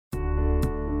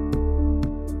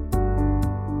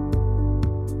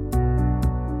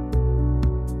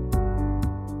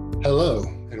Hello,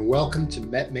 and welcome to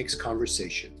METMICS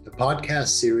Conversation, the podcast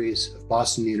series of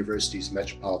Boston University's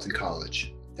Metropolitan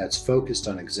College that's focused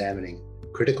on examining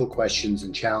critical questions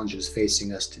and challenges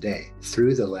facing us today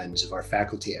through the lens of our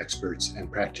faculty experts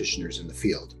and practitioners in the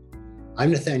field.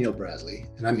 I'm Nathaniel Bradley,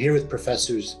 and I'm here with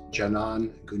Professors Janan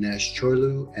Gunesh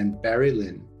Chorlu and Barry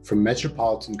Lin from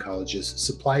Metropolitan College's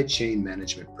Supply Chain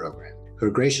Management Program, who are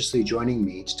graciously joining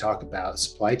me to talk about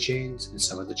supply chains and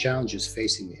some of the challenges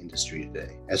facing the industry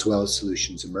today, as well as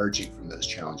solutions emerging from those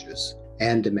challenges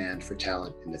and demand for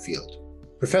talent in the field.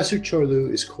 Professor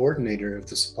Chorlu is coordinator of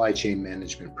the supply chain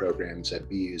management programs at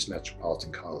BU's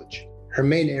Metropolitan College. Her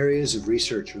main areas of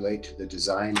research relate to the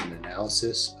design and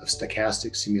analysis of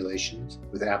stochastic simulations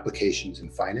with applications in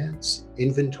finance,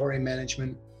 inventory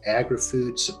management,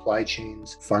 agri-food supply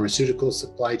chains, pharmaceutical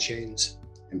supply chains,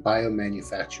 and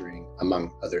biomanufacturing,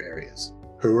 among other areas.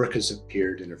 Her work has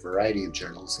appeared in a variety of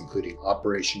journals, including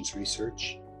Operations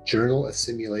Research, Journal of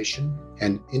Simulation,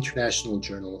 and International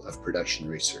Journal of Production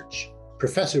Research.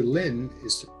 Professor Lin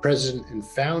is the president and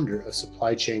founder of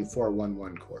Supply Chain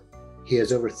 411 Corp. He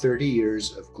has over 30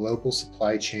 years of global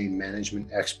supply chain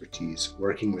management expertise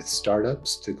working with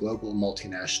startups to global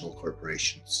multinational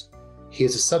corporations. He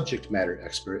is a subject matter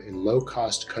expert in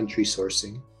low-cost country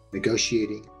sourcing,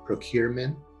 negotiating,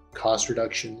 procurement, cost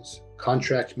reductions,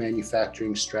 contract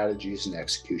manufacturing strategies and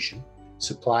execution,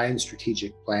 supply and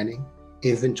strategic planning,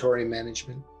 inventory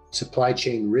management, supply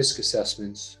chain risk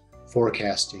assessments,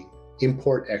 forecasting,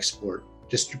 import-export,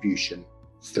 distribution,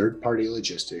 third-party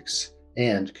logistics,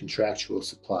 and contractual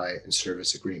supply and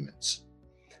service agreements.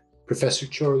 Professor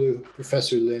Chorlu,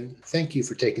 Professor Lin, thank you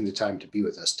for taking the time to be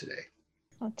with us today.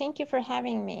 Well, thank you for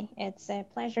having me. It's a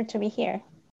pleasure to be here.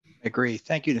 I agree.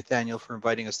 Thank you, Nathaniel, for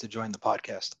inviting us to join the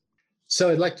podcast.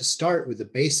 So I'd like to start with the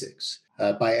basics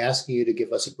by asking you to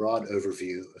give us a broad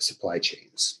overview of supply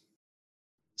chains.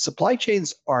 Supply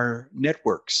chains are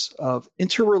networks of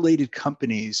interrelated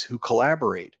companies who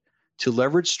collaborate to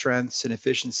leverage strengths and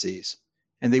efficiencies,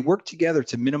 and they work together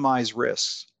to minimize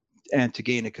risks and to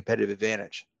gain a competitive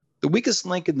advantage. The weakest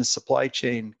link in the supply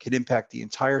chain can impact the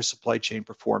entire supply chain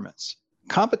performance.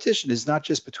 Competition is not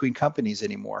just between companies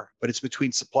anymore, but it's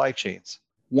between supply chains.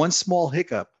 One small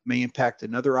hiccup may impact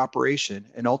another operation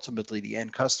and ultimately the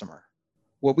end customer.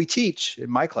 What we teach in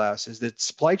my class is that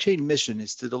supply chain mission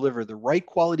is to deliver the right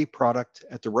quality product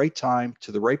at the right time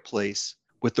to the right place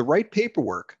with the right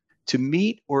paperwork to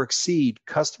meet or exceed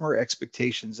customer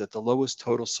expectations at the lowest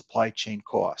total supply chain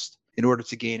cost in order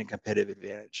to gain a competitive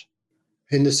advantage.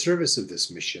 In the service of this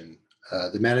mission,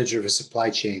 the manager of a supply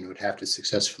chain would have to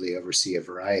successfully oversee a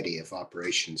variety of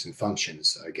operations and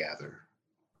functions, I gather.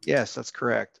 Yes, that's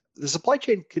correct. The supply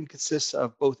chain can consist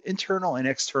of both internal and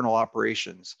external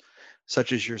operations,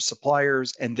 such as your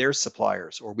suppliers and their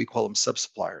suppliers, or we call them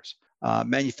sub-suppliers.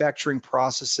 Manufacturing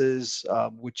processes,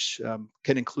 which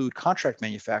can include contract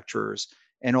manufacturers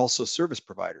and also service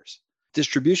providers.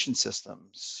 Distribution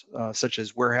systems, such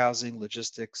as warehousing,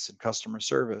 logistics, and customer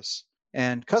service.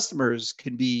 And customers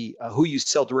can be who you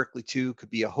sell directly to, could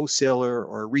be a wholesaler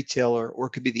or a retailer, or it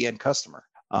could be the end customer,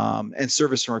 and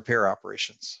service and repair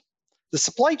operations. The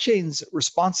supply chain's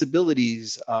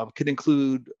responsibilities can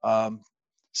include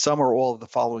some or all of the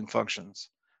following functions: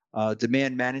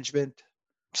 demand management,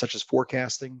 such as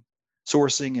forecasting,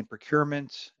 sourcing and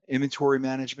procurement, inventory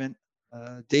management,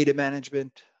 data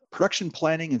management, production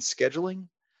planning and scheduling,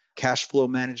 cash flow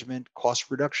management,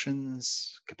 cost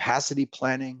reductions, capacity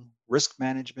planning, risk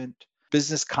management,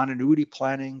 business continuity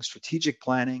planning, strategic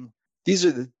planning. These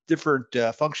are the different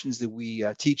functions that we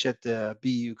teach at the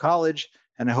BU College,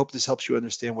 and I hope this helps you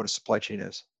understand what a supply chain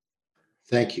is.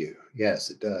 Thank you. Yes,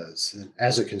 it does. And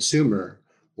as a consumer,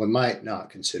 one might not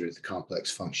consider the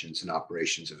complex functions and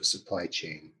operations of a supply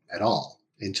chain at all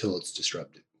until it's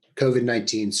disrupted.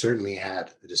 COVID-19 certainly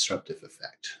had a disruptive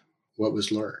effect. What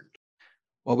was learned?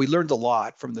 Well, we learned a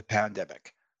lot from the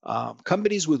pandemic.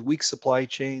 Companies with weak supply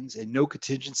chains and no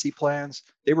contingency plans,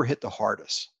 they were hit the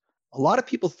hardest. A lot of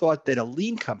people thought that a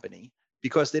lean company,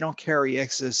 because they don't carry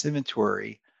excess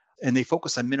inventory and they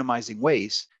focus on minimizing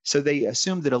waste, so they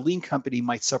assumed that a lean company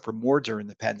might suffer more during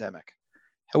the pandemic.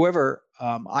 However,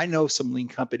 I know some lean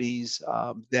companies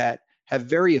that have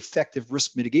very effective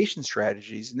risk mitigation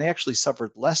strategies, and they actually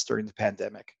suffered less during the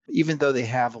pandemic, even though they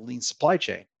have a lean supply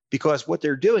chain. Because what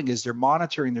they're doing is they're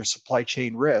monitoring their supply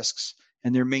chain risks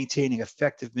and they're maintaining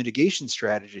effective mitigation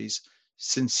strategies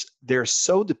since they're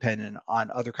so dependent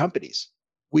on other companies.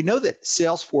 We know that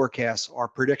sales forecasts are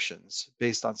predictions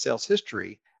based on sales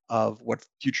history of what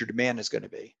future demand is going to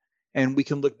be. And we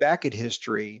can look back at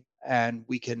history and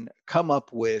we can come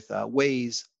up with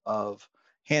ways of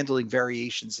handling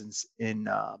variations in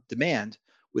demand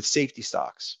with safety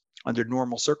stocks under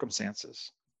normal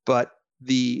circumstances. But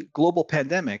the global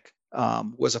pandemic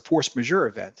was a force majeure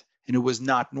event, and it was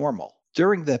not normal.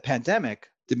 During the pandemic,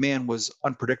 demand was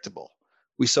unpredictable.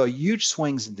 We saw huge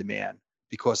swings in demand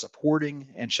because of hoarding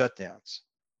and shutdowns.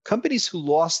 Companies who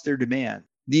lost their demand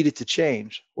needed to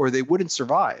change or they wouldn't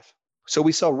survive. So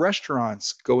we saw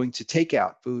restaurants going to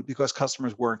takeout food because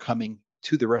customers weren't coming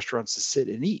to the restaurants to sit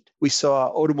and eat. We saw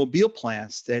automobile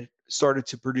plants that started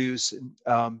to produce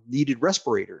needed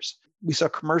respirators. We saw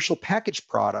commercial packaged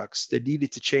products that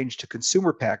needed to change to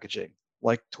consumer packaging,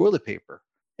 like toilet paper.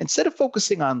 Instead of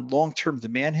focusing on long-term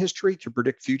demand history to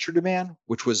predict future demand,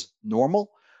 which was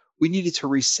normal, we needed to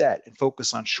reset and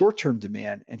focus on short-term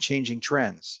demand and changing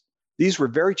trends. These were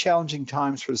very challenging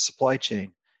times for the supply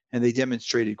chain, and they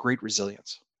demonstrated great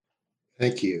resilience.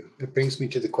 Thank you. It brings me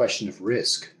to the question of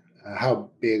risk. How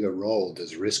big a role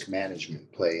does risk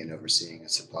management play in overseeing a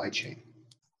supply chain?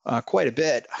 Quite a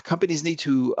bit. Companies need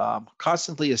to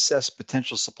constantly assess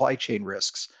potential supply chain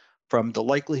risks from the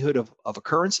likelihood of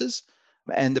occurrences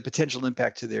and the potential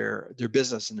impact to their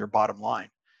business and their bottom line.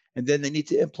 And then they need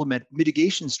to implement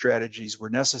mitigation strategies where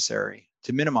necessary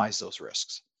to minimize those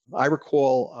risks. I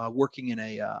recall working in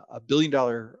a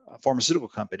billion-dollar pharmaceutical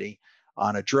company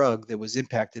on a drug that was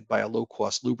impacted by a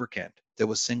low-cost lubricant that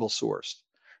was single-sourced.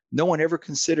 No one ever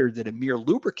considered that a mere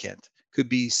lubricant could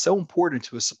be so important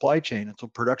to a supply chain until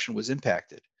production was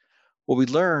impacted. What we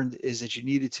learned is that you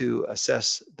needed to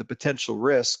assess the potential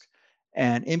risk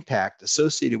and impact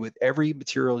associated with every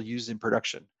material used in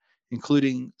production,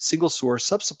 including single source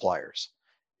sub-suppliers,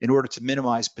 in order to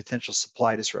minimize potential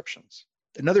supply disruptions.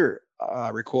 Another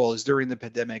recall is during the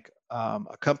pandemic,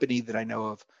 a company that I know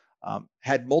of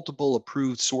had multiple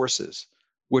approved sources,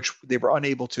 which they were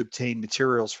unable to obtain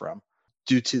materials from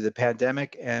due to the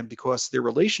pandemic, and because their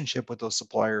relationship with those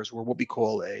suppliers were what we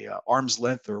call a arm's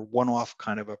length or one-off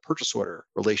kind of a purchase order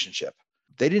relationship.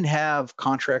 They didn't have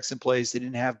contracts in place. They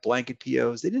didn't have blanket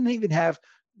POs. They didn't even have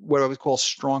what I would call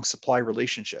strong supply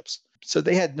relationships. So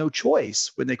they had no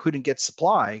choice when they couldn't get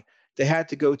supply. They had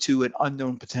to go to an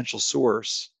unknown potential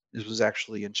source. This was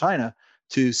actually in China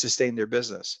to sustain their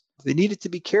business. They needed to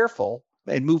be careful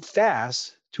and move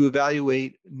fast to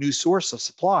evaluate new source of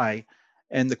supply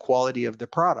and the quality of the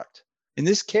product. In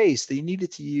this case, they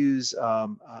needed to use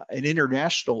an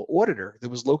international auditor that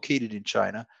was located in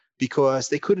China because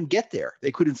they couldn't get there.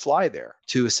 They couldn't fly there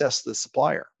to assess the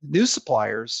supplier. New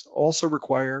suppliers also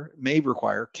may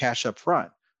require cash up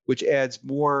front, which adds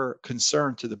more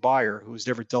concern to the buyer who has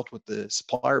never dealt with the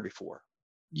supplier before.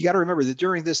 You got to remember that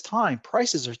during this time,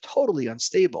 prices are totally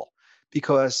unstable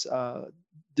because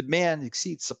demand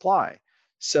exceeds supply.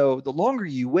 So the longer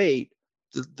you wait,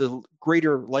 the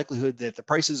greater likelihood that the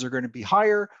prices are going to be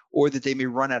higher or that they may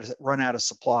run out of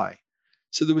supply.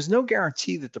 So there was no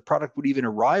guarantee that the product would even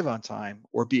arrive on time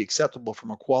or be acceptable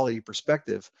from a quality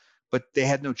perspective, but they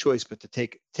had no choice but to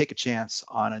take a chance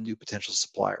on a new potential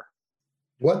supplier.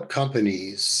 What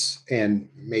companies and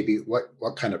maybe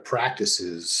what kind of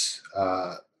practices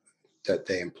that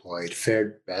they employed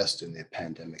fared best in the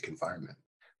pandemic environment?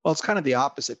 Well, it's kind of the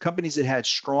opposite. Companies that had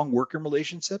strong working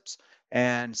relationships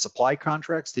and supply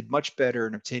contracts did much better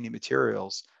in obtaining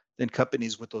materials than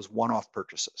companies with those one-off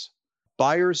purchases.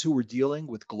 Buyers who were dealing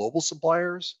with global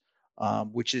suppliers,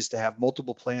 which is to have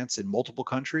multiple plants in multiple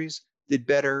countries, did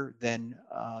better than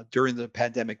during the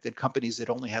pandemic than companies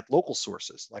that only had local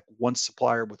sources, like one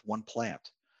supplier with one plant.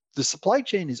 The supply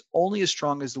chain is only as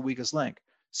strong as the weakest link.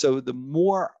 So the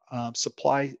more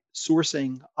supply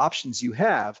sourcing options you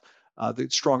have, the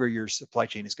stronger your supply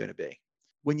chain is going to be.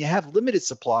 When you have limited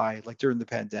supply, like during the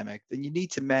pandemic, then you need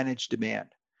to manage demand.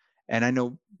 And I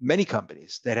know many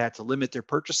companies that had to limit their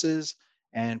purchases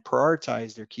and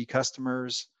prioritize their key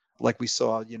customers, like we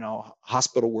saw,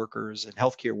 hospital workers and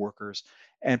healthcare workers,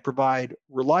 and provide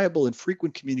reliable and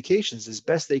frequent communications as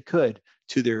best they could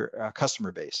to their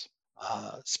customer base.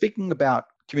 Speaking about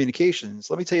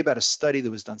communications, let me tell you about a study that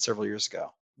was done several years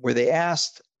ago, where they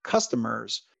asked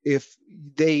customers if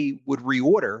they would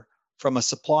reorder from a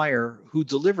supplier who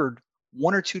delivered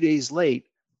 1 or 2 days late,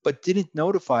 but didn't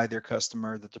notify their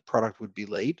customer that the product would be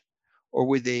late, or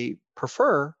would they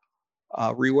prefer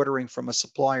reordering from a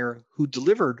supplier who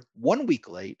delivered 1 week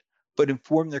late, but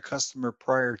informed their customer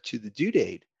prior to the due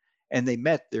date, and they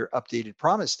met their updated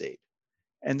promise date.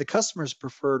 And the customers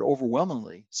preferred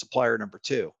overwhelmingly supplier number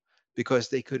 2, because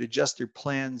they could adjust their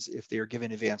plans if they are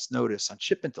given advance notice on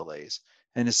shipment delays,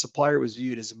 and the supplier was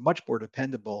viewed as much more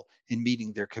dependable in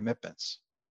meeting their commitments.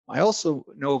 I also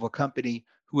know of a company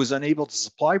who was unable to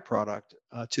supply product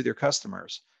to their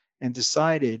customers and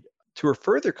decided to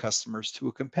refer their customers to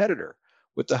a competitor,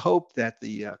 with the hope that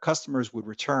the customers would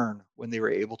return when they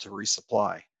were able to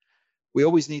resupply. We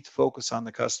always need to focus on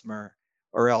the customer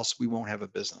or else we won't have a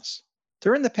business.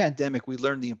 During the pandemic, we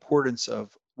learned the importance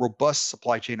of robust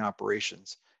supply chain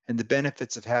operations and the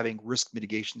benefits of having risk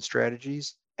mitigation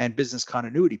strategies and business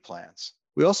continuity plans.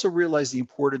 We also realized the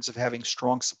importance of having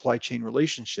strong supply chain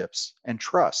relationships and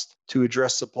trust to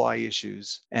address supply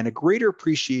issues and a greater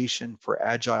appreciation for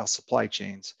agile supply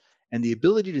chains and the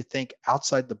ability to think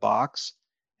outside the box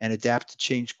and adapt to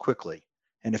change quickly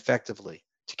and effectively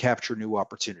to capture new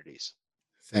opportunities.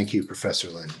 Thank you, Professor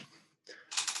Lin.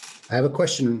 I have a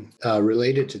question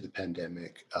related to the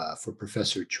pandemic for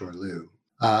Professor Chorlu.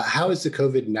 How is the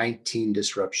COVID-19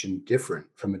 disruption different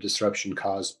from a disruption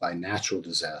caused by natural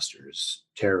disasters,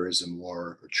 terrorism,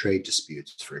 war, or trade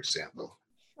disputes, for example?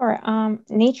 Sure.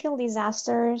 Natural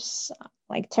disasters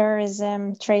like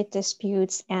terrorism, trade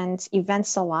disputes, and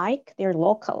events alike, they're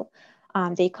local.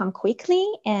 They come quickly,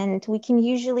 and we can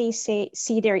usually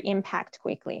see their impact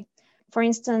quickly. For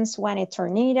instance, when a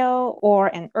tornado or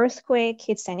an earthquake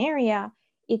hits an area,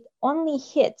 it only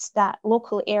hits that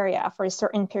local area for a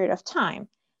certain period of time.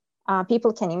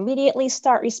 People can immediately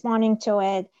start responding to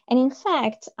it. And in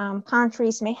fact,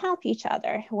 countries may help each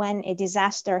other when a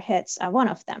disaster hits one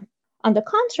of them. On the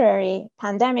contrary,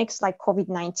 pandemics like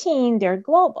COVID-19, they're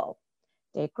global.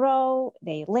 They grow,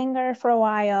 they linger for a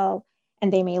while,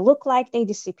 and they may look like they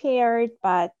disappeared,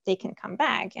 but they can come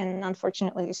back. And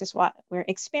unfortunately, this is what we're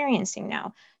experiencing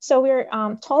now. So we're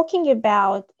talking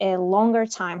about a longer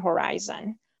time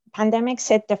horizon. Pandemics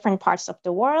hit different parts of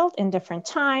the world in different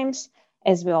times.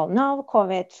 As we all know,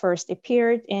 COVID first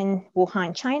appeared in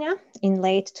Wuhan, China in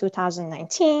late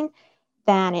 2019.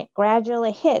 Then it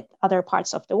gradually hit other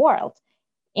parts of the world.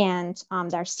 And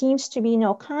there seems to be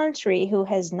no country who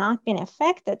has not been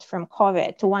affected from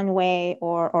COVID one way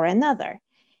or another.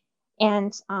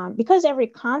 And because every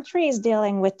country is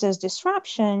dealing with this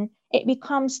disruption, it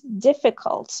becomes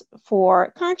difficult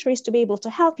for countries to be able to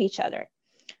help each other.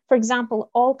 For example,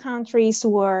 all countries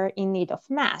were in need of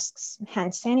masks,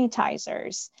 hand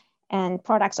sanitizers, and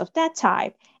products of that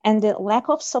type. And the lack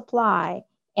of supply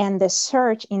and the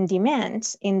surge in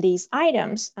demand in these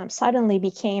items suddenly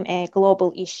became a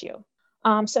global issue.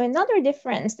 So another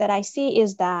difference that I see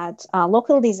is that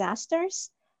local disasters,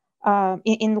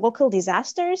 in local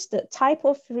disasters, the type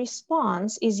of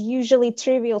response is usually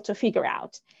trivial to figure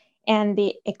out. And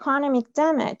the economic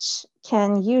damage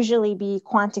can usually be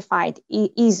quantified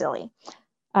easily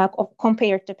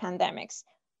compared to pandemics.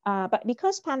 But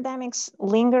because pandemics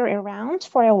linger around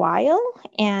for a while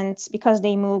and because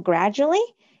they move gradually,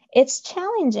 it's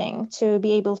challenging to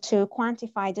be able to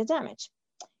quantify the damage.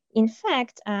 In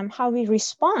fact, how we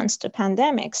respond to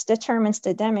pandemics determines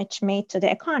the damage made to the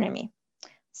economy.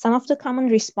 Some of the common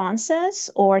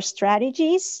responses or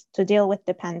strategies to deal with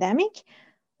the pandemic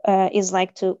is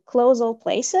like to close all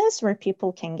places where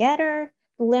people can gather,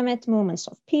 limit movements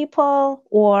of people,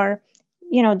 or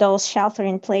those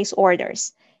shelter-in-place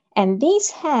orders. And these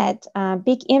had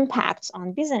big impacts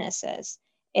on businesses.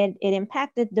 It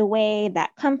impacted the way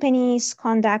that companies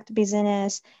conduct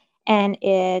business, and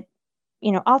it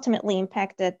ultimately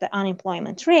impacted the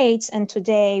unemployment rates. And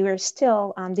today we're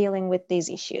still dealing with these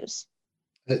issues.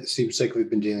 It seems like we've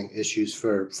been dealing issues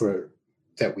for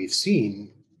that we've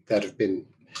seen that have been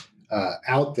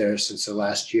out there since the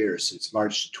last year, since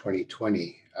March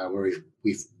 2020, where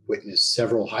we've witnessed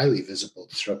several highly visible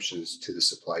disruptions to the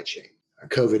supply chain.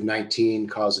 COVID-19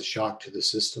 caused a shock to the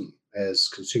system as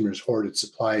consumers hoarded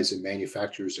supplies and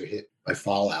manufacturers are hit by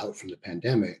fallout from the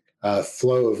pandemic.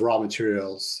 Flow of raw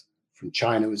materials from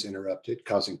China was interrupted,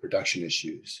 causing production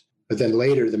issues. But then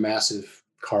later, the massive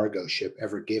cargo ship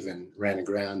Ever Given ran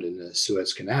aground in the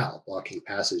Suez Canal, blocking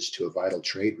passage to a vital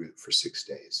trade route for 6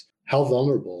 days. How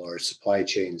vulnerable are supply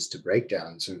chains to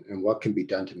breakdowns, and what can be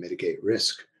done to mitigate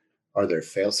risk? Are there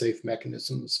fail-safe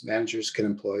mechanisms managers can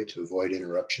employ to avoid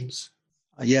interruptions?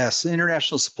 Yes,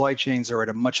 international supply chains are at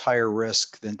a much higher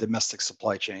risk than domestic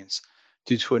supply chains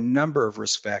due to a number of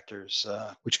risk factors,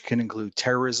 which can include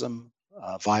terrorism,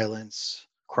 violence,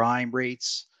 crime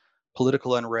rates,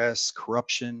 political unrest,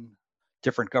 corruption,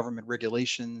 different government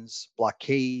regulations,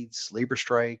 blockades, labor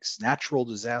strikes, natural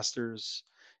disasters,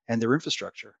 and their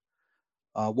infrastructure.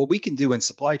 What we can do in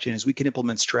supply chain is we can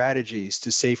implement strategies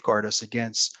to safeguard us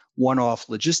against one-off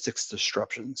logistics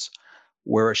disruptions,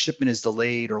 where a shipment is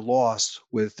delayed or lost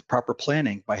with proper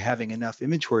planning by having enough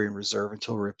inventory in reserve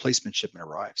until a replacement shipment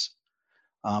arrives.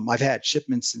 I've had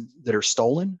shipments that are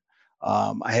stolen.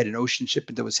 I had an ocean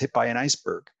shipment that was hit by an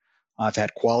iceberg. I've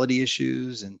had quality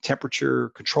issues and temperature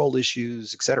control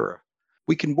issues, et cetera.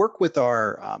 We can work with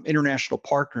our international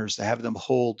partners to have them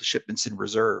hold shipments in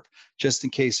reserve, just in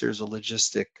case there's a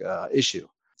logistic issue.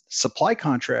 Supply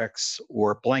contracts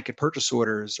or blanket purchase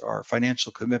orders are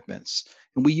financial commitments,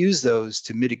 and we use those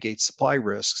to mitigate supply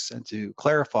risks and to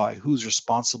clarify who's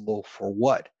responsible for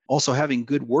what. Also, having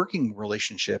good working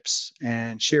relationships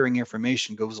and sharing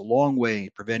information goes a long way in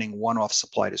preventing one-off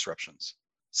supply disruptions.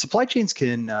 Supply chains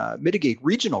can mitigate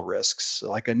regional risks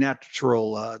like a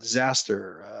natural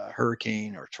disaster,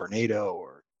 hurricane or tornado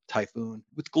or typhoon,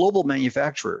 with global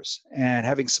manufacturers and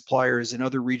having suppliers in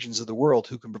other regions of the world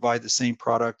who can provide the same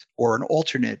product or an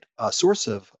alternate source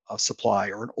of supply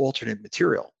or an alternate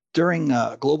material. During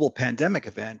a global pandemic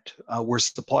event where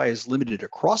supply is limited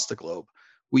across the globe,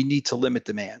 we need to limit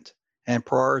demand and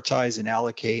prioritize and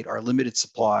allocate our limited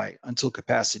supply until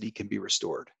capacity can be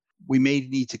restored. We may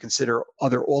need to consider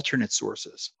other alternate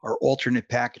sources, or alternate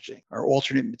packaging, or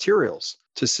alternate materials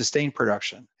to sustain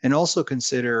production, and also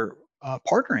consider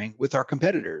partnering with our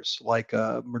competitors, like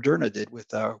Moderna did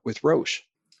with Roche.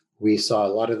 We saw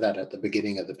a lot of that at the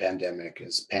beginning of the pandemic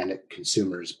as panicked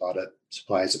consumers bought up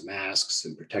supplies of masks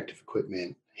and protective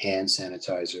equipment, hand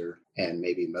sanitizer, and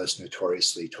maybe most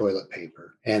notoriously toilet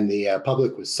paper. And the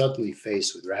public was suddenly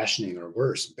faced with rationing or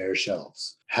worse, bare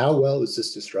shelves. How well was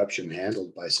this disruption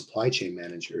handled by supply chain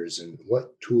managers, and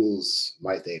what tools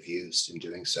might they have used in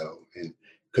doing so? And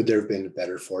could there have been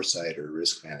better foresight or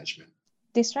risk management?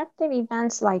 Disruptive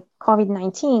events like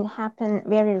COVID-19 happen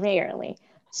very rarely.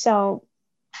 So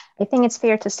I think it's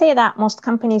fair to say that most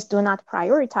companies do not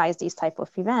prioritize these type of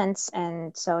events,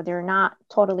 and so they're not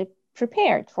totally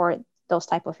prepared for those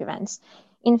type of events.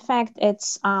 In fact,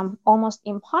 it's almost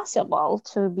impossible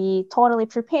to be totally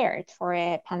prepared for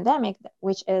a pandemic,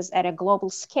 which is at a global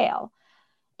scale.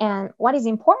 And what is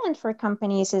important for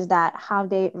companies is that how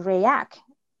they react,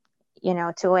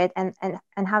 to it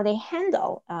and how they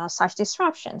handle such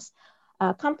disruptions.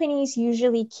 Companies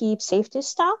usually keep safety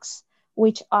stocks,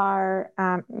 which are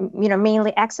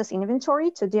mainly excess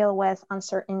inventory to deal with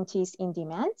uncertainties in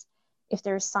demand. If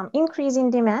there's some increase in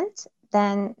demand,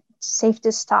 then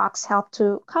safety stocks help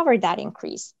to cover that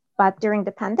increase. But during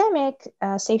the pandemic,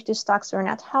 safety stocks were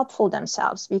not helpful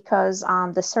themselves because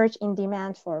the surge in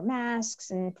demand for masks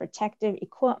and protective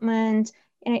equipment,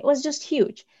 and it was just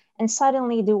huge. And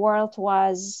suddenly the world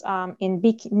was in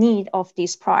big need of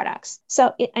these products.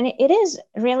 So it is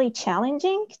really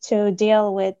challenging to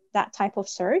deal with that type of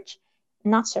surge.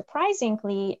 Not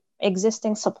surprisingly,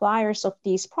 existing suppliers of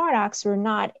these products were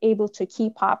not able to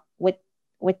keep up with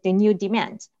the new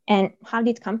demand. And how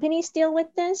did companies deal with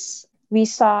this? We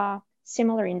saw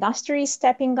similar industries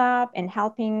stepping up and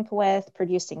helping with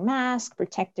producing masks,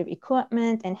 protective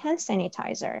equipment, and hand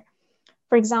sanitizer.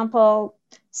 For example,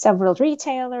 several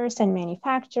retailers and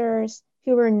manufacturers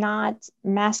who were not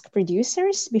mask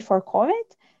producers before COVID,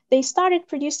 they started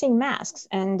producing masks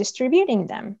and distributing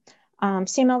them.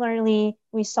 Similarly,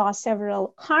 we saw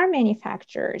several car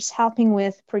manufacturers helping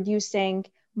with producing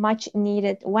much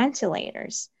needed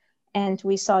ventilators. And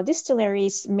we saw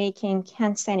distilleries making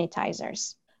hand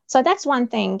sanitizers. So that's one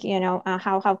thing,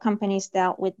 how companies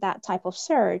dealt with that type of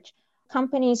surge.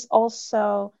 Companies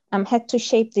also had to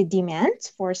shape the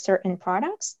demand for certain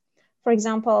products. For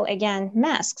example, again,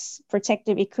 masks,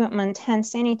 protective equipment, hand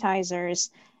sanitizers,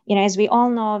 as we all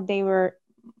know, they were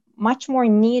much more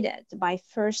needed by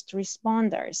first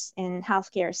responders in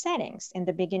healthcare settings in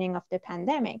the beginning of the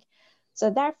pandemic. So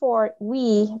therefore,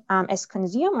 we as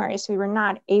consumers, we were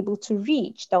not able to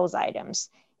reach those items.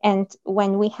 And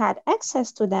when we had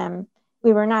access to them,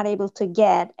 we were not able to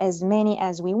get as many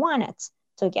as we wanted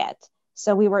to get.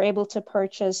 So we were able to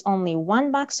purchase only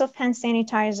one box of hand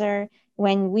sanitizer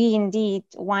when we indeed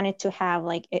wanted to have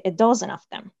like a dozen of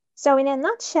them. So in a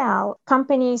nutshell,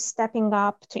 companies stepping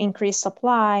up to increase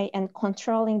supply and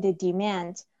controlling the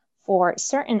demand for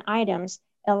certain items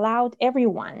allowed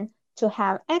everyone to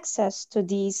have access to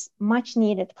these much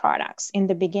needed products in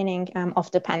the beginning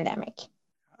of the pandemic.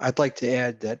 I'd like to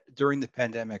add that during the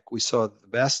pandemic, we saw the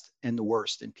best and the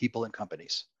worst in people and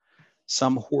companies.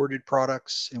 Some hoarded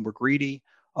products and were greedy.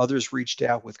 Others reached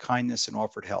out with kindness and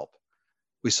offered help.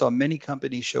 We saw many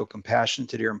companies show compassion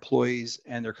to their employees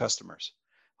and their customers.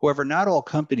 However, not all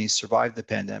companies survived the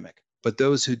pandemic, but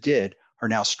those who did are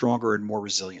now stronger and more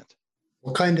resilient.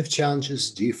 What kind of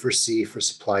challenges do you foresee for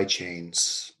supply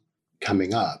chains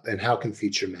coming up, and how can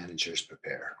future managers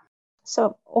prepare?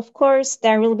 So, of course,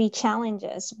 there will be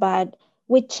challenges, but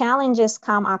with challenges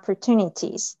come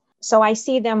opportunities. So I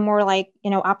see them more like,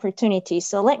 opportunities.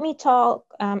 So let me talk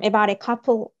about a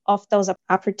couple of those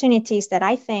opportunities that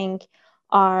I think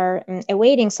are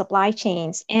awaiting supply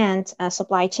chains and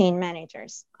supply chain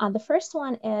managers. The first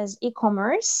one is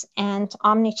e-commerce and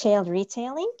omni-channel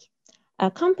retailing.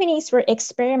 Companies were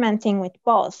experimenting with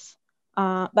both,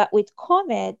 but with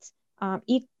COVID,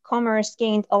 e-commerce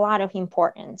gained a lot of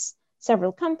importance.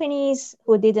 Several companies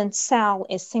who didn't sell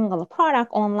a single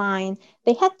product online,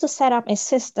 they had to set up a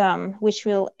system which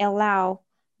will allow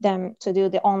them to do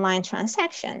the online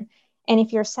transaction. And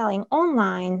if you're selling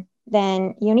online,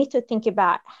 then you need to think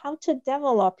about how to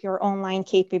develop your online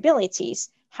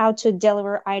capabilities, how to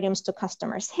deliver items to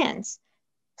customers' hands.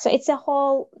 So it's a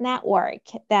whole network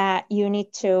that you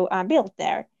need to build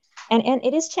there. And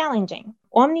it is challenging.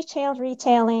 Omni-channel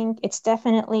retailing, it's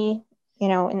definitely,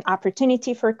 an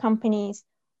opportunity for companies,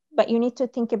 but you need to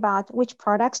think about which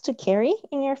products to carry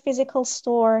in your physical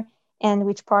store and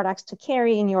which products to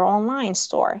carry in your online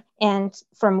store. And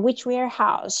from which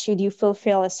warehouse should you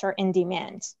fulfill a certain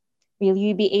demand? Will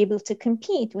you be able to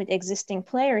compete with existing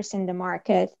players in the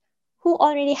market who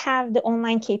already have the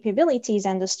online capabilities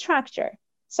and the structure?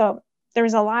 So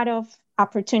there's a lot of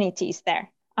opportunities there.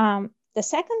 The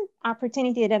second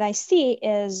opportunity that I see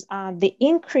is the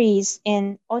increase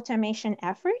in automation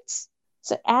efforts.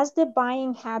 So as the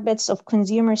buying habits of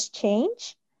consumers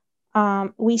change,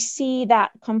 we see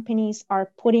that companies are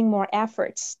putting more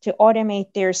efforts to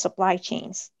automate their supply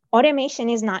chains. Automation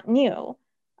is not new,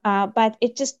 but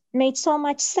it just made so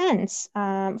much sense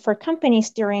for companies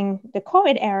during the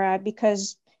COVID era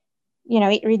because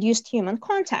it reduced human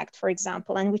contact, for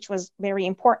example, and which was very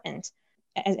important,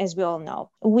 as we all know.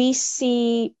 We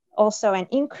see also an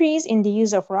increase in the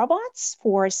use of robots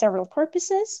for several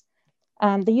purposes.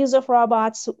 The use of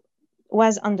robots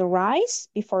was on the rise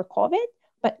before COVID,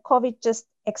 but COVID just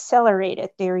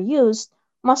accelerated their use,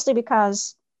 mostly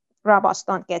because robots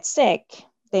don't get sick.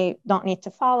 They don't need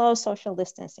to follow social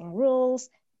distancing rules.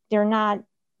 They're not,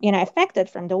 affected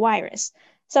from the virus.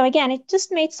 So again, it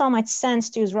just made so much sense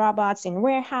to use robots in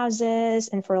warehouses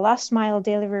and for last mile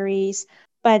deliveries.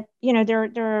 But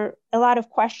there are a lot of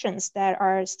questions that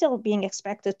are still being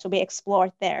expected to be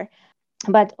explored there.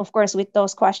 But of course, with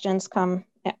those questions come,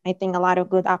 I think, a lot of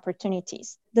good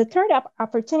opportunities. The third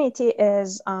opportunity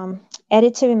is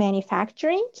additive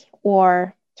manufacturing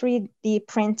or 3D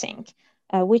printing,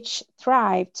 which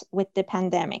thrived with the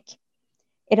pandemic.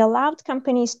 It allowed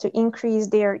companies to increase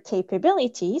their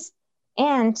capabilities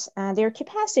and their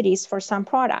capacities for some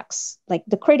products, like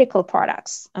the critical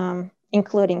products,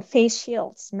 including face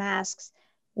shields, masks,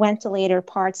 ventilator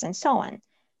parts, and so on.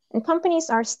 And companies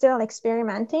are still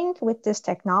experimenting with this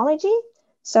technology,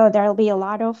 so there'll be a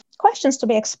lot of questions to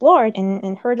be explored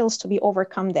and hurdles to be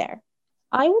overcome there.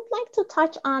 I would like to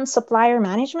touch on supplier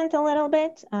management a little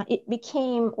bit. It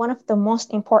became one of the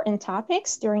most important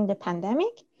topics during the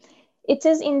pandemic. It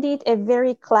is indeed a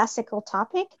very classical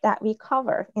topic that we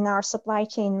cover in our supply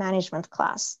chain management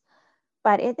class,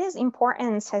 but its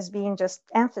importance has been just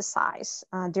emphasized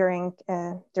during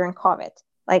COVID.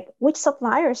 Like, which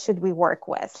suppliers should we work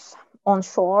with?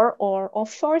 Onshore or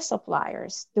offshore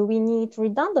suppliers? Do we need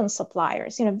redundant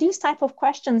suppliers? These type of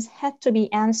questions had to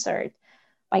be answered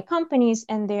by companies,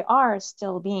 and they are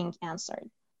still being answered.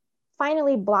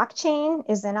 Finally, blockchain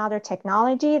is another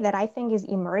technology that I think is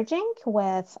emerging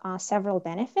with several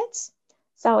benefits.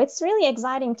 So it's really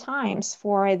exciting times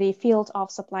for the field of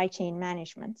supply chain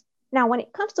management. Now, when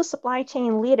it comes to supply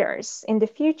chain leaders in the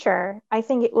future, I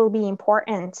think it will be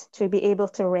important to be able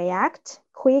to react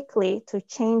quickly to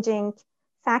changing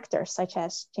factors such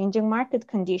as changing market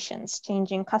conditions,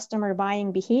 changing customer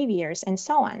buying behaviors, and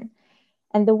so on.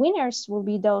 And the winners will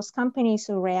be those companies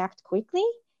who react quickly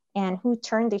and who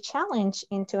turn the challenge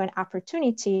into an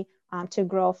opportunity to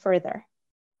grow further.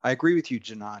 I agree with you,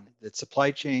 Janan, that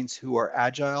supply chains who are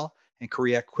agile and can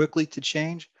react quickly to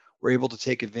change were able to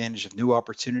take advantage of new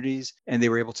opportunities, and they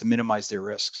were able to minimize their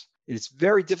risks. It's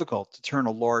very difficult to turn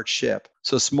a large ship,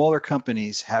 so smaller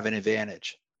companies have an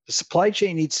advantage. The supply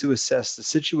chain needs to assess the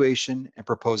situation and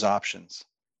propose options.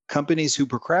 Companies who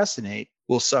procrastinate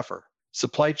will suffer.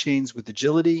 Supply chains with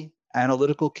agility,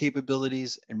 analytical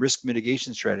capabilities, and risk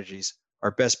mitigation strategies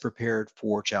are best prepared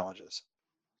for challenges.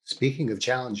 Speaking of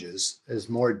challenges, as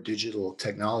more digital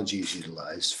technology is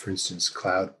utilized, for instance,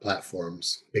 cloud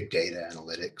platforms, big data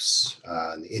analytics,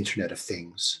 and the Internet of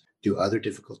Things, do other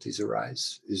difficulties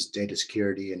arise? Is data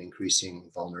security an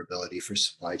increasing vulnerability for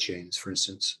supply chains, for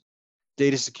instance?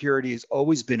 Data security has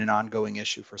always been an ongoing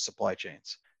issue for supply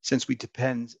chains, since we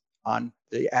depend on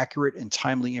the accurate and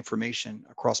timely information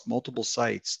across multiple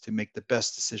sites to make the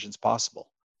best decisions possible.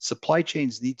 Supply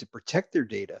chains need to protect their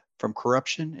data from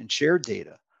corruption and share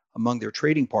data among their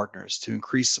trading partners to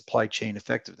increase supply chain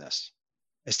effectiveness.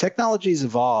 As technologies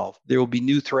evolve, there will be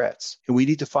new threats, and we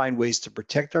need to find ways to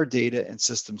protect our data and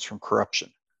systems from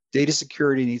corruption. Data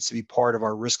security needs to be part of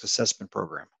our risk assessment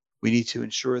program. We need to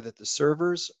ensure that the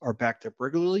servers are backed up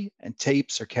regularly and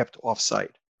tapes are kept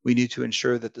off-site. We need to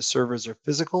ensure that the servers are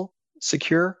physical,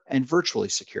 secure, and virtually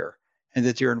secure, and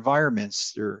that their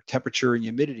environments, their temperature and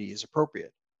humidity is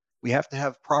appropriate. We have to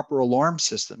have proper alarm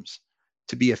systems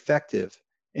to be effective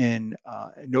in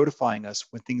notifying us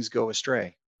when things go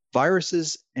astray.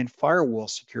 Viruses and firewall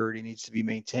security needs to be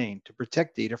maintained to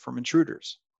protect data from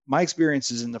intruders. My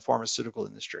experience is in the pharmaceutical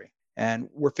industry, and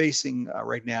we're facing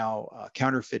right now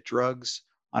counterfeit drugs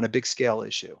on a big scale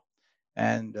issue.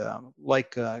 And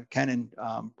like Kenan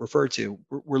referred to,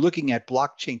 we're looking at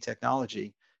blockchain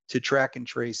technology to track and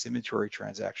trace inventory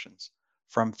transactions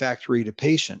from factory to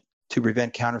patient to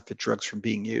prevent counterfeit drugs from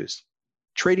being used.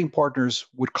 Trading partners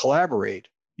would collaborate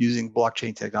using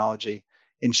blockchain technology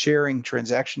in sharing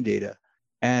transaction data,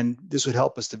 and this would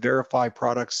help us to verify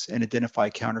products and identify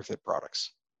counterfeit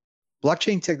products.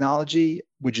 Blockchain technology,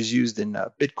 which is used in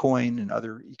Bitcoin and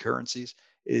other e-currencies,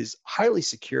 is highly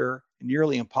secure and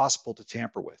nearly impossible to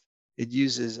tamper with. It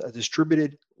uses a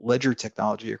distributed ledger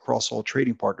technology across all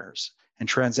trading partners, and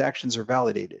transactions are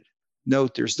validated.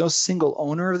 Note, there's no single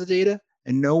owner of the data,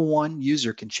 and no one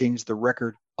user can change the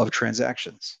record of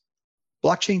transactions.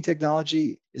 Blockchain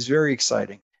technology is very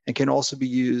exciting and can also be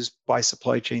used by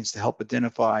supply chains to help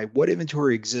identify what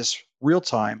inventory exists real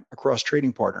time across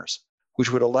trading partners,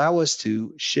 which would allow us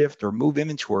to shift or move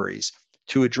inventories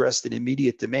to address an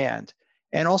immediate demand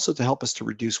and also to help us to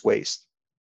reduce waste.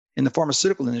 In the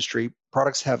pharmaceutical industry,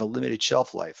 products have a limited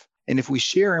shelf life. And if we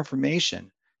share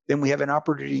information, then we have an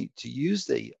opportunity to use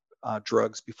the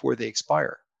drugs before they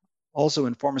expire. Also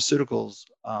in pharmaceuticals,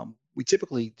 we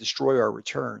typically destroy our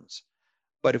returns.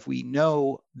 But if we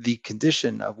know the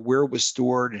condition of where it was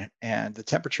stored and the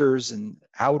temperatures and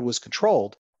how it was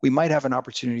controlled, we might have an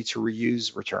opportunity to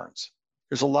reuse returns.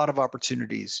 There's a lot of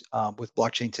opportunities with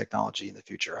blockchain technology in the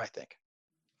future, I think.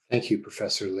 Thank you,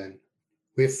 Professor Lin.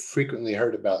 We've frequently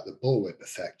heard about the bullwhip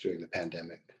effect during the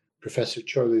pandemic. Professor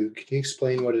Chorlu, can you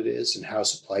explain what it is and how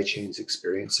supply chains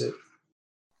experience it?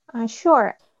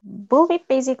 Sure. Bullwhip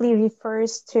basically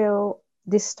refers to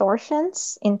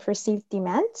distortions in perceived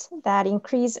demand that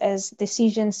increase as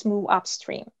decisions move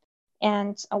upstream.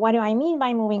 And what do I mean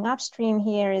by moving upstream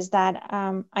here is that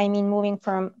I mean moving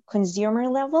from consumer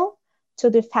level to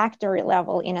the factory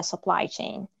level in a supply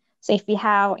chain. So if we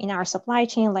have in our supply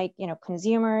chain, like,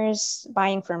 consumers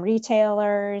buying from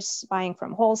retailers, buying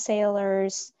from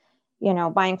wholesalers,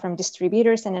 buying from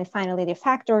distributors, and then finally the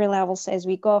factory levels, as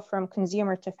we go from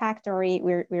consumer to factory,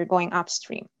 we're going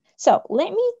upstream. So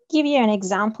let me give you an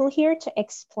example here to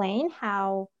explain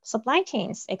how supply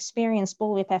chains experience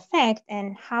bullwhip effect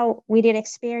and how we did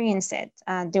experience it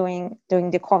during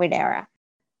the COVID era.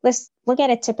 Let's look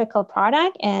at a typical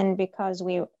product, and because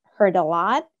we heard a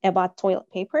lot about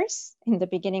toilet papers in the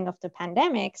beginning of the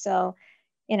pandemic, so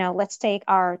let's take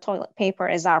our toilet paper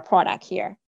as our product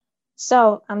here.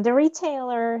 So the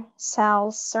retailer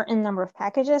sells certain number of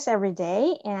packages every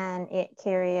day, and it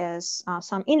carries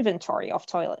some inventory of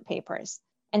toilet papers.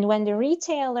 And when the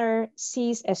retailer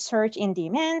sees a surge in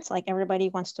demand, like everybody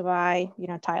wants to buy,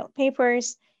 toilet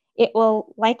papers, it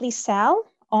will likely sell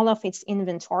all of its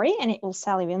inventory, and it will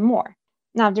sell even more.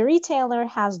 Now, the retailer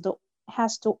has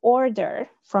to order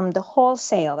from the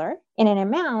wholesaler in an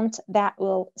amount that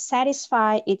will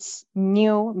satisfy its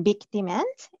new big demand,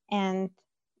 and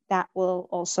that will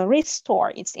also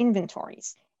restore its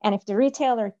inventories. And if the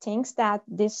retailer thinks that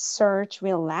this surge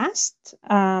will last,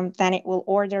 then it will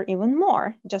order even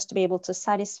more just to be able to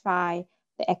satisfy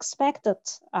the expected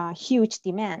huge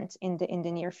demand in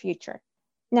the near future.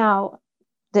 Now,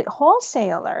 the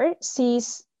wholesaler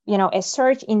sees, a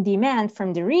surge in demand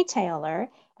from the retailer,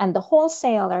 and the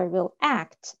wholesaler will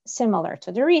act similar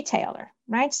to the retailer,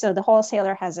 right? So the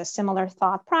wholesaler has a similar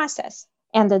thought process,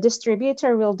 and the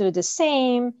distributor will do the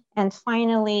same, and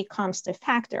finally comes the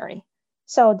factory.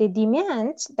 So the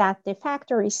demand that the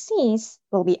factory sees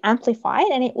will be amplified,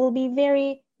 and it will be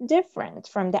very different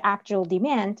from the actual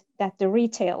demand that the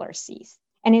retailer sees.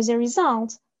 And as a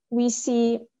result, we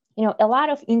see, a lot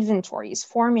of inventories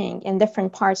forming in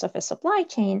different parts of a supply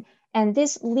chain, and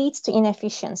this leads to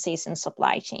inefficiencies in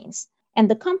supply chains. And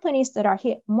the companies that are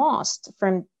hit most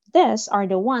from this are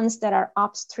the ones that are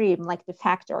upstream, like the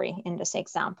factory in this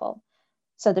example.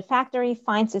 So the factory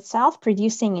finds itself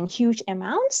producing in huge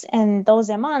amounts, and those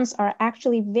amounts are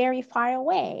actually very far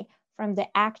away from the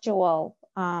actual,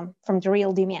 from the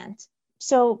real demand.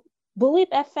 So bullwhip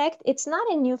effect, it's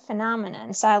not a new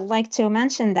phenomenon. So I'd like to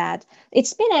mention that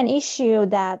it's been an issue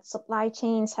that supply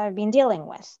chains have been dealing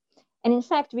with. And in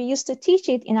fact, we used to teach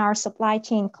it in our supply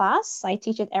chain class. I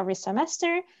teach it every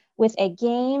semester with a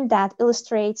game that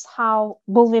illustrates how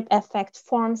bullwhip effect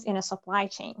forms in a supply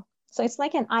chain. So it's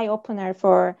like an eye-opener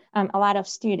for a lot of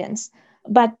students.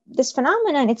 But this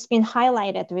phenomenon, it's been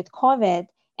highlighted with COVID,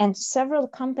 and several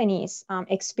companies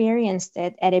experienced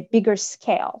it at a bigger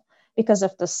scale because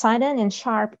of the sudden and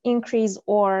sharp increase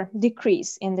or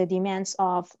decrease in the demands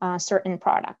of certain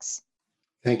products.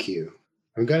 Thank you.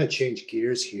 I'm going to change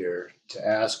gears here to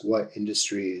ask what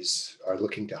industries are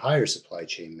looking to hire supply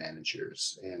chain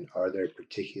managers, and are there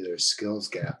particular skills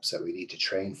gaps that we need to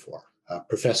train for?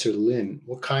 Professor Lin,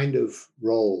 what kind of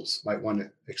roles might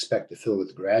one expect to fill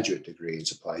with a graduate degree in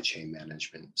supply chain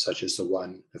management, such as the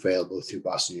one available through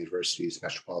Boston University's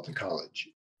Metropolitan College?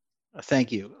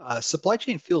 Thank you. Supply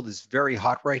chain field is very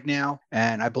hot right now,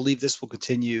 and I believe this will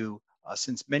continue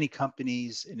since many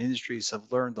companies and industries have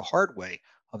learned the hard way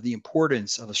of the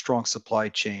importance of a strong supply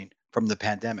chain from the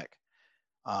pandemic.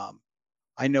 Um,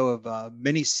 I know of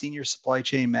many senior supply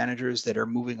chain managers that are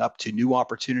moving up to new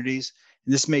opportunities,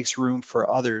 and this makes room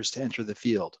for others to enter the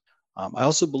field. I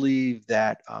also believe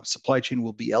that supply chain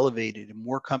will be elevated in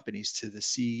more companies to the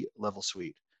C-level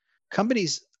suite.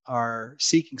 Companies are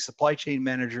seeking supply chain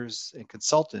managers and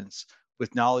consultants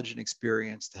with knowledge and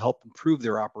experience to help improve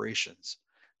their operations.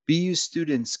 BU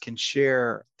students can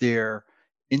share their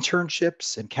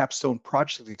internships and capstone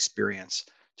project experience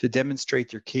to demonstrate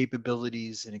their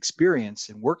capabilities and experience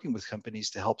in working with companies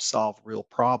to help solve real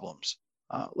problems.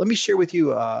 Let me share with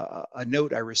you a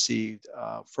note I received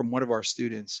from one of our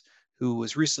students who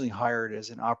was recently hired as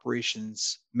an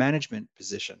operations management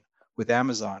position with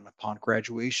Amazon upon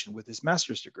graduation with his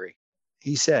master's degree.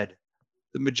 He said,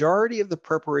 "The majority of the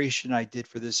preparation I did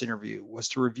for this interview was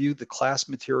to review the class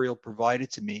material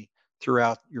provided to me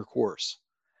throughout your course.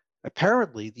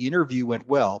 Apparently, the interview went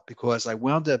well because I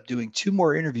wound up doing 2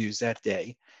 more interviews that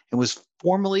day and was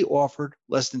formally offered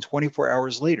less than 24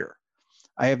 hours later.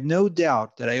 I have no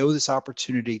doubt that I owe this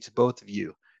opportunity to both of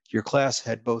you. Your class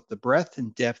had both the breadth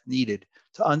and depth needed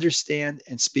to understand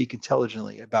and speak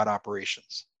intelligently about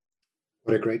operations."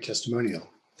 What a great testimonial.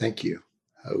 Thank you.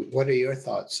 What are your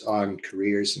thoughts on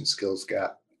careers and skills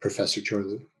gap, Professor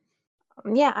Chorlu?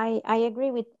 Yeah, I agree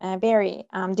with Barry.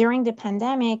 During the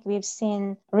pandemic, we've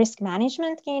seen risk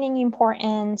management gaining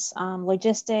importance.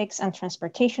 Logistics and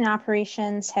transportation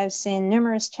operations have seen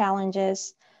numerous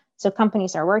challenges. So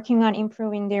companies are working on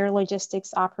improving their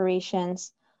logistics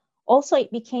operations. Also,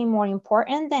 it became more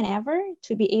important than ever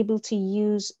to be able to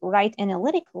use right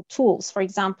analytical tools, for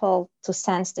example, to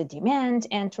sense the demand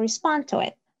and to respond to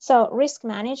it. So risk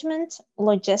management,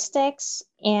 logistics,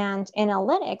 and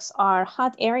analytics are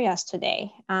hot areas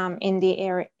today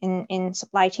in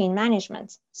supply chain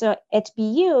management. So at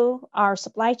BU, our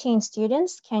supply chain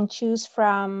students can choose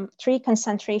from 3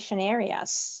 concentration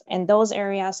areas, and those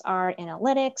areas are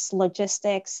analytics,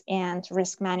 logistics, and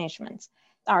risk management.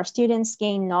 Our students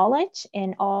gain knowledge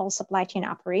in all supply chain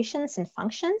operations and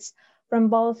functions from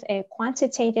both a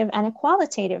quantitative and a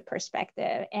qualitative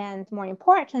perspective. And more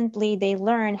importantly, they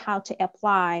learn how to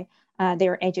apply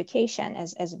their education,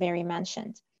 as Barry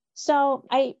mentioned. So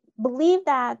I believe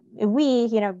that we,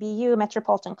 BU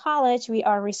Metropolitan College, we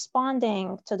are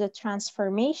responding to the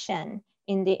transformation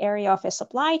in the area of a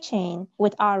supply chain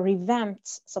with our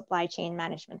revamped supply chain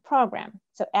management program.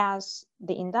 So as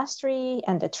the industry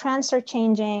and the trends are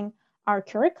changing, our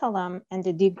curriculum and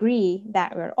the degree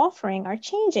that we're offering are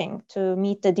changing to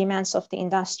meet the demands of the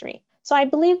industry. So I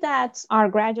believe that our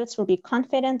graduates will be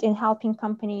confident in helping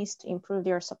companies to improve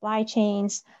their supply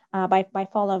chains by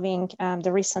following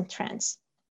the recent trends.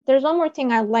 There's one more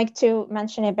thing I'd like to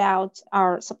mention about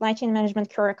our supply chain management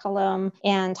curriculum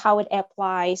and how it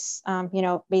applies,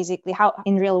 basically how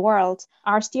in real world,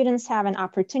 our students have an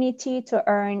opportunity to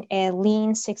earn a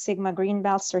Lean Six Sigma Green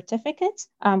Belt certificate,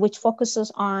 which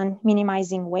focuses on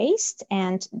minimizing waste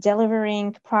and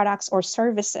delivering products or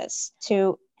services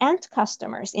to end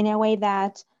customers in a way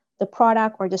that the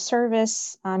product or the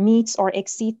service meets or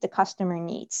exceeds the customer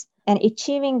needs. And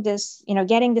achieving this,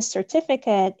 getting this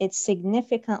certificate, it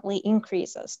significantly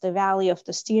increases the value of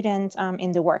the student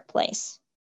in the workplace.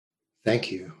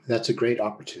 Thank you. That's a great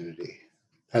opportunity.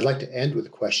 I'd like to end with a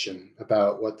question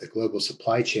about what the global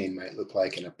supply chain might look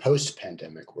like in a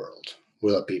post-pandemic world.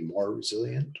 Will it be more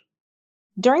resilient?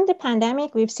 During the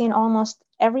pandemic, we've seen almost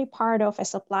every part of a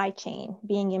supply chain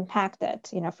being impacted,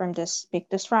 from this big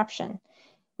disruption.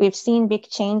 We've seen big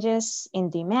changes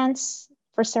in demands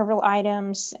for several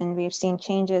items, and we've seen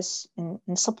changes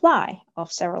in supply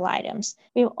of several items.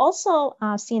 We've also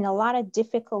seen a lot of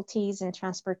difficulties in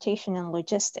transportation and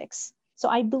logistics. So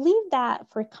I believe that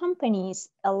for companies,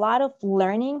 a lot of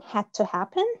learning had to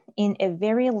happen in a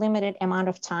very limited amount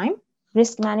of time.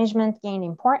 Risk management gained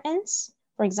importance.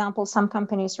 For example, some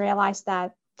companies realized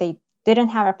that they didn't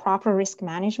have a proper risk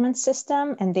management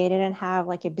system and they didn't have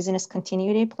like a business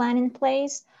continuity plan in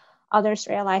place. Others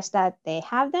realized that they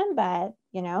have them, but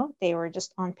they were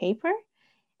just on paper.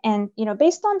 And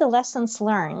based on the lessons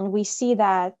learned, we see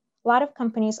that a lot of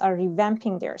companies are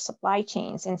revamping their supply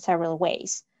chains in several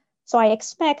ways. So I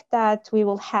expect that we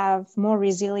will have more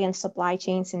resilient supply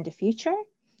chains in the future.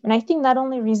 And I think not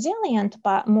only resilient,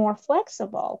 but more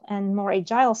flexible and more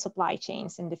agile supply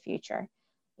chains in the future.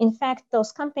 In fact,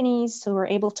 those companies who were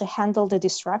able to handle the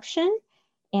disruption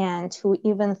and who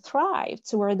even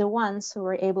thrived were the ones who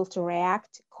were able to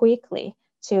react quickly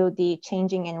to the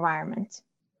changing environment.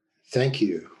 Thank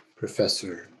you,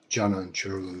 Professor Canan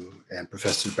Çorlu and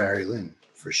Professor Barry Lin,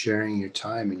 for sharing your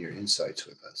time and your insights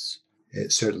with us.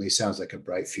 It certainly sounds like a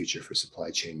bright future for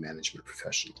supply chain management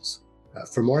professionals.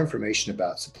 For more information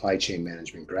about supply chain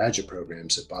management graduate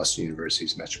programs at Boston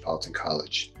University's Metropolitan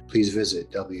College, please visit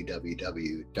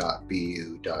www.bu.edu/met.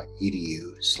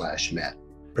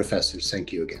 Professors,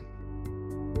 thank you again.